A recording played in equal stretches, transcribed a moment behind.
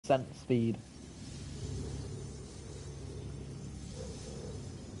100% speed.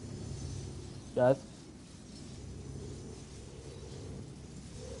 Guys?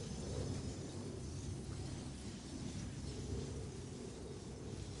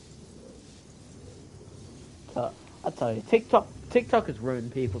 So, I tell you, TikTok has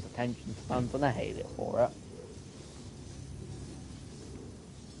ruined people's attention spans, and I hate it for it.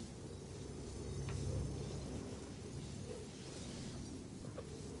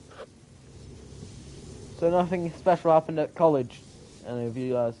 So nothing special happened at college, any of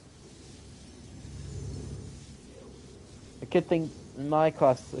you guys? In my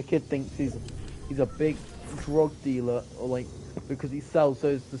class, a kid thinks he's a big drug dealer, or like, because he sells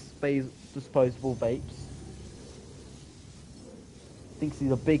those disposable vapes. Thinks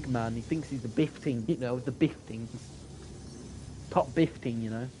he's a big man. He thinks he's the biffting, you know, the biffting, top biffting, you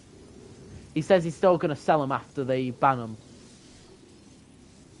know. He says he's still gonna sell them after they ban them.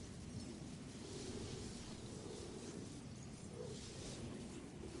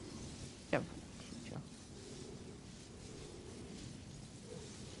 Yeah.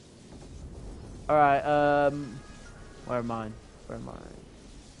 All right. Where am I?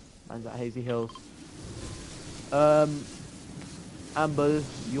 Mine's at Hazy Hills. Amber,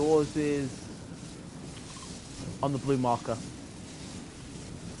 yours is on the blue marker.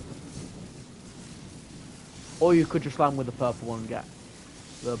 Or you could just land with the purple one and get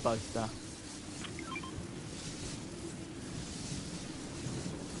the both there.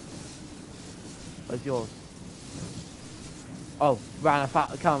 Where's yours? Oh, Ryan, I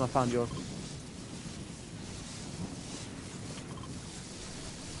found yours.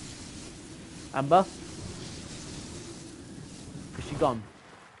 Amber? Is she gone?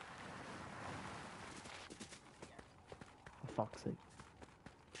 For fuck's sake.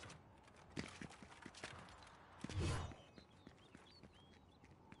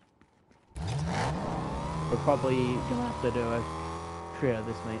 We're probably gonna have to do a trio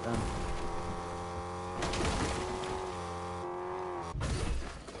this mate then.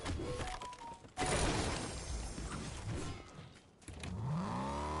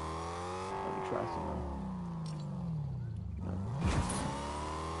 Let me try something.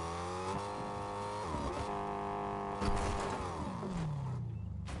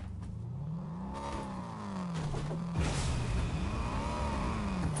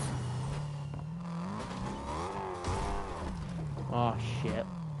 Oh shit.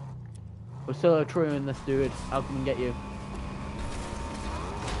 We're still trioing this dude. I'll come and get you.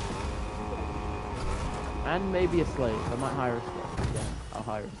 And maybe a slave. I might hire a slave. Yeah, I'll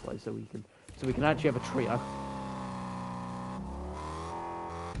hire a slave so we can actually have a trio.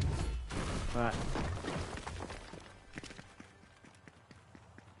 Alright.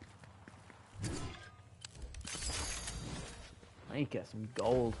 I need to get some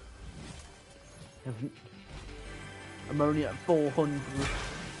gold. I'm only at 4,000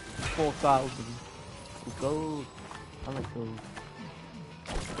 gold. I like gold.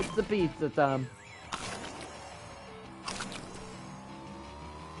 It's the pizza time.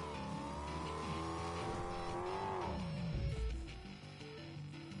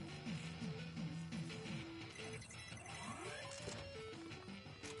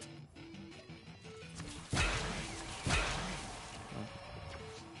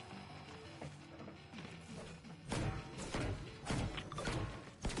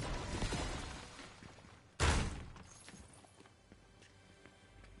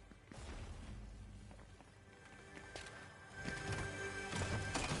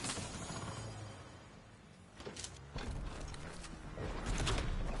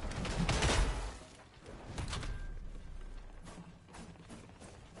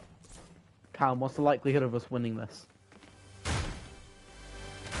 Callum, what's the likelihood of us winning this?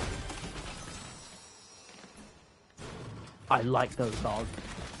 I like those dogs.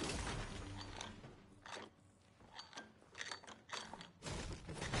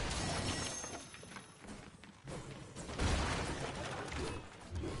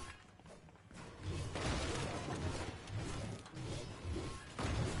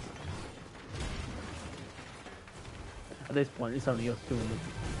 At this point, it's only us doing the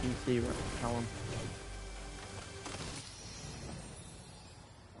DC, right, Callum?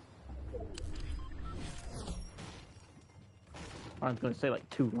 I'm going to say like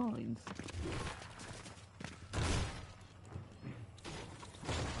 2 lines.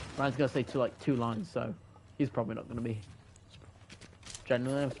 Ryan's going to say like 2 lines, so he's probably not going to be.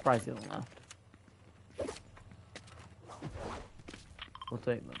 Genuinely, I'm surprised he hasn't left. We'll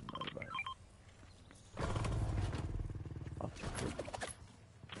take them.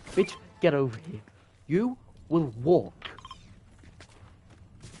 Bitch, get over here. You will walk.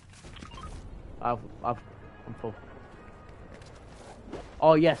 I'm full.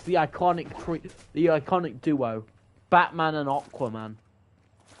 Oh yes, the iconic duo, Batman and Aquaman.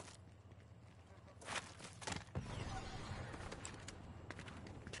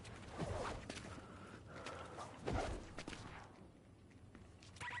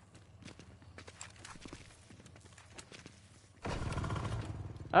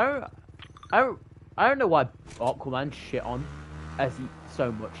 I don't know why Aquaman shit on as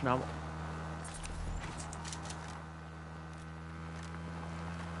so much now.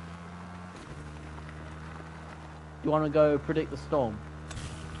 You want to go predict the storm?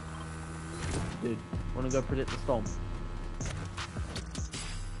 Dude, want to go predict the storm?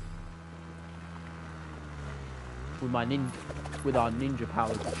 With our ninja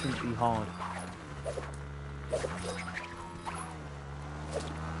powers, it shouldn't be hard.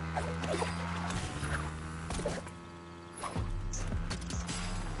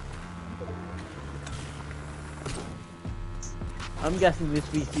 I'm guessing this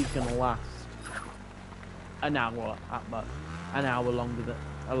VC is gonna last an hour at most, an hour longer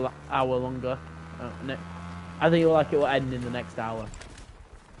hour longer. No, I think it will end in the next hour.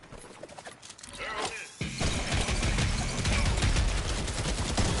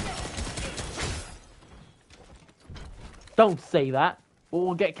 Don't say that, or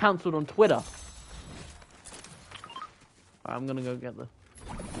we'll get cancelled on Twitter. I'm gonna go get the.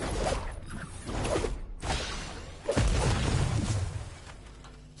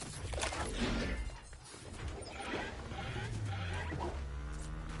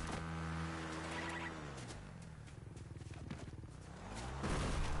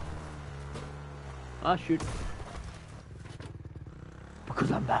 Ah, shoot.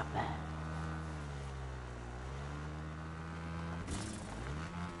 Because I'm Batman.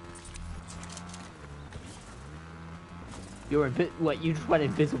 You're a bit. Wait, you just went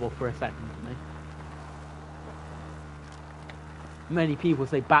invisible for a second, didn't you? Many people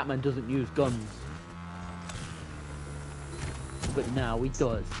say Batman doesn't use guns. But now he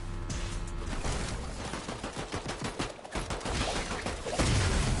does.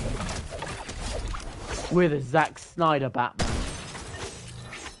 We're the Zack Snyder Batman.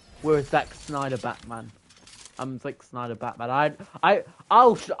 We're a Zack Snyder Batman. I'm Zack Snyder Batman. I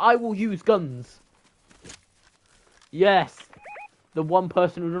will use guns. Yes. The one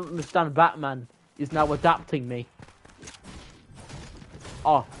person who doesn't understand Batman is now adapting me.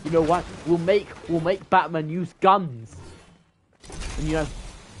 Oh, you know what? We'll make Batman use guns. And you know,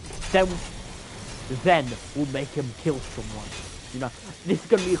 then we'll make him kill someone. You know, this is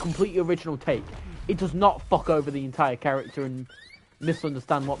gonna be a completely original take. It does not fuck over the entire character and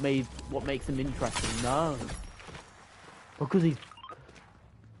misunderstand what makes him interesting. No, because he's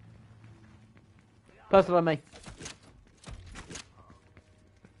personally me.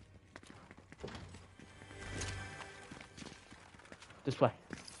 This way.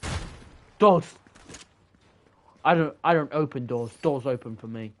 Doors. I don't open doors. Doors open for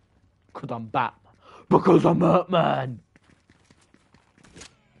me. Cause I'm Batman. Because I'm Batman.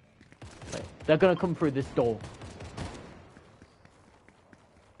 Wait, they're gonna come through this door.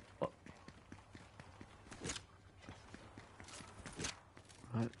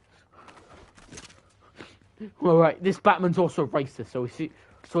 Alright, this Batman's also racist, so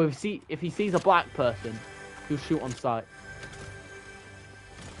if he sees a black person, he'll shoot on sight.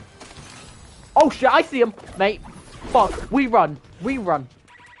 Oh shit, I see him, mate. Fuck, we run.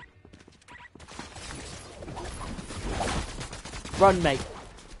 Run, mate.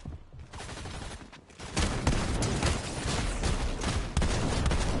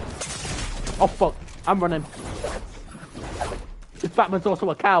 Oh fuck, I'm running. This Batman's also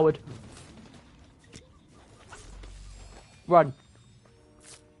a coward. Run.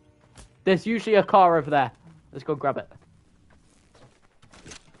 There's usually a car over there. Let's go grab it.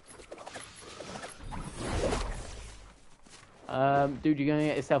 Dude, you're gonna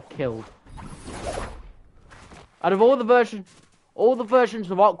get yourself killed. Out of all the versions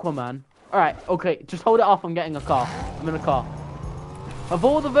of Aquaman. Alright, okay, just hold it off, I'm getting a car. I'm in a car. Of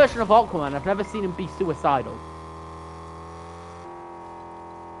all the versions of Aquaman, I've never seen him be suicidal.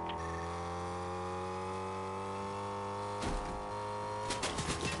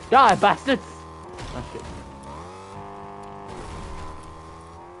 Die, bastards! Oh shit.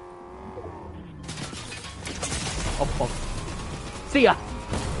 Oh fuck. See ya!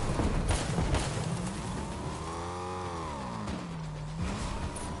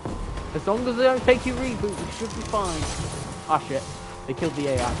 As long as they don't take your reboot, we should be fine. Ah shit. They killed the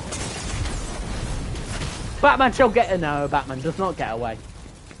AI. Batman shall get... No, Batman does not get away.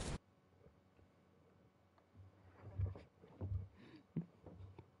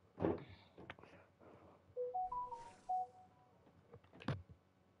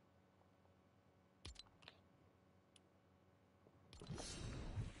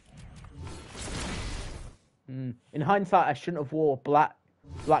 In hindsight, I shouldn't have wore black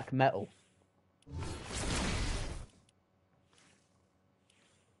metal.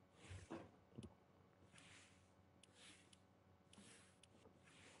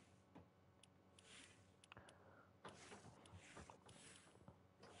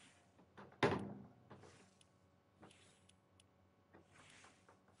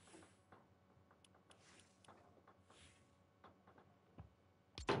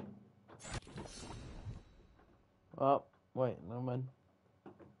 Oh, wait, no man.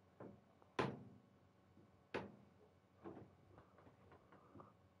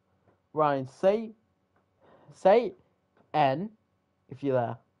 Ryan, say N if you're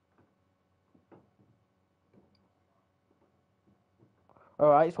there.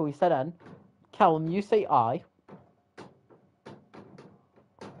 Alright, so we said N. Callum, you say I.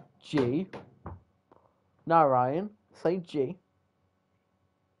 G. Now Ryan, say G.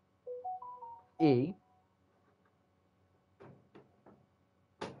 E.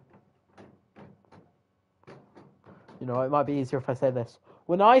 You know, it might be easier if I say this.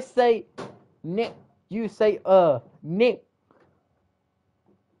 When I say Nick, you say Nick.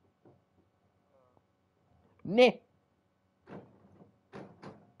 Nick.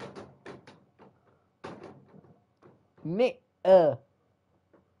 Nick.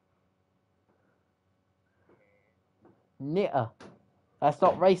 Knitter. That's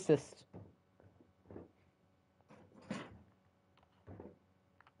not racist.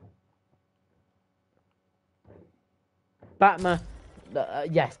 Batman.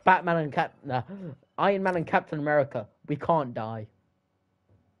 Yes, Batman and Iron Man and Captain America. We can't die.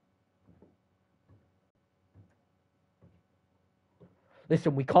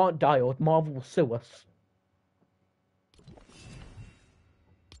 Listen, we can't die or Marvel will sue us.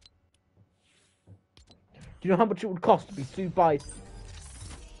 Do you know how much it would cost to be sued by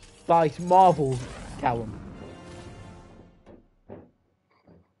Marvel, Callum?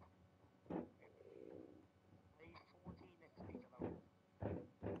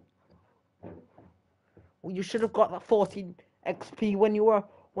 Well, you should have got that 14 XP when you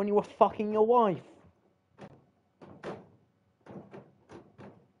were fucking your wife.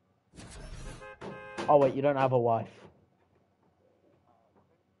 Oh wait, you don't have a wife.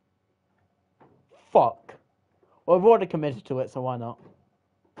 Fuck. Well, I've already committed to it, so why not?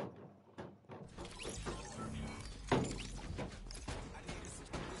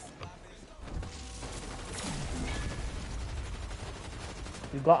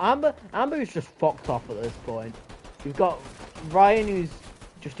 You've got Amber. Amber who's just fucked off at this point. You've got Ryan who's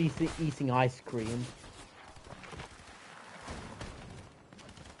just eating ice cream.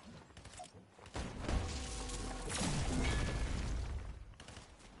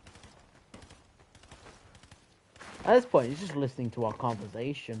 At this point, he's just listening to our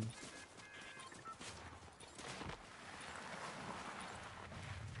conversation.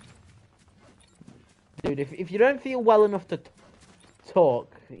 Dude, if you don't feel well enough to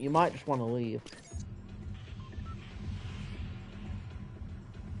talk, you might just want to leave.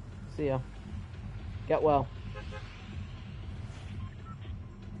 See ya. Get well.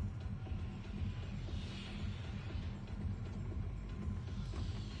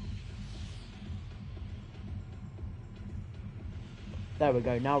 There we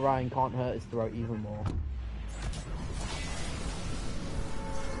go. Now Ryan can't hurt his throat even more.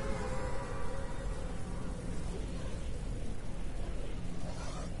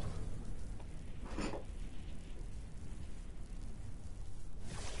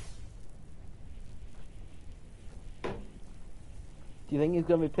 Do you think he's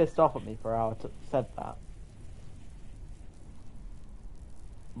going to be pissed off at me for how I said that?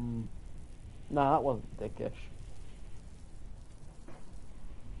 No, that wasn't dickish.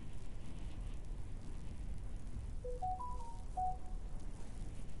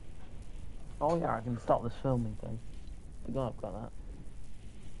 Oh yeah, I can stop this filming thing. I forgot I've got that.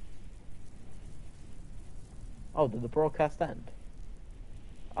 Oh, did the broadcast end?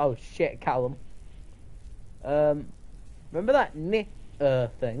 Oh shit, Callum. Remember that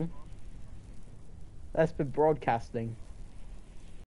thing? That's been broadcasting.